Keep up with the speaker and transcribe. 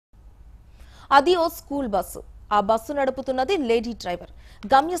అది ఓ school bus. ఆ bus నడుపుతున్నది lady driver.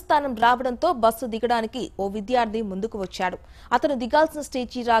 గమ్యస్థానం రావడంతో బస్సు దిగడానికి ఓ విద్యార్థి ముందుకు వచ్చాడు. అతను దిగాల్సిన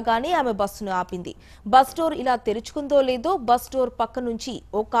స్టేజీ రాగానే ఆమె బస్సును ఆపింది. బస్ డోర్ ఇలా తెరుచుకుందో లేదో బస్ డోర్ పక్క నుంచి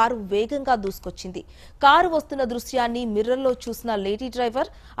ఓ కారు వేగంగా దూసుకొచ్చింది. కారు వస్తున్న దృశ్యాన్ని మిర్రర్లో చూసిన లేడీ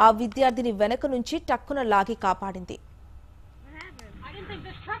డ్రైవర్ ఆ విద్యార్థిని వెనక నుంచి టక్కున లాగి కాపాడింది.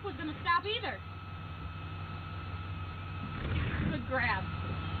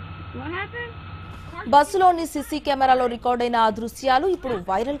 బస్సులోని సీసీ కెమెరాలో రికార్డైన ఆ దృశ్యాలు ఇప్పుడు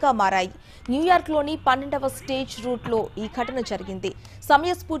వైరల్ గా మారాయి. న్యూయార్క్లోని 12వ స్టేజ్ రూట్లో ఈ ఘటన జరిగింది.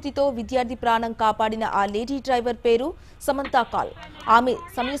 సమయస్ఫూర్తితో విద్యార్థి ప్రాణం కాపాడిన ఆ లేడీ డ్రైవర్ పేరు సమంతా కాల్. ఆమె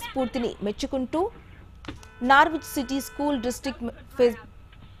సమయస్ఫూర్తిని మెచ్చుకుంటూ Norwich city school district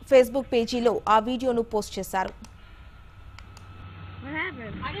Facebook పేజీలో ఆ వీడియోను పోస్ట్ చేశారు.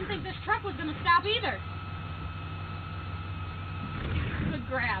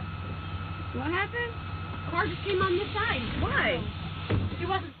 What happened? Car just came on this side. Why?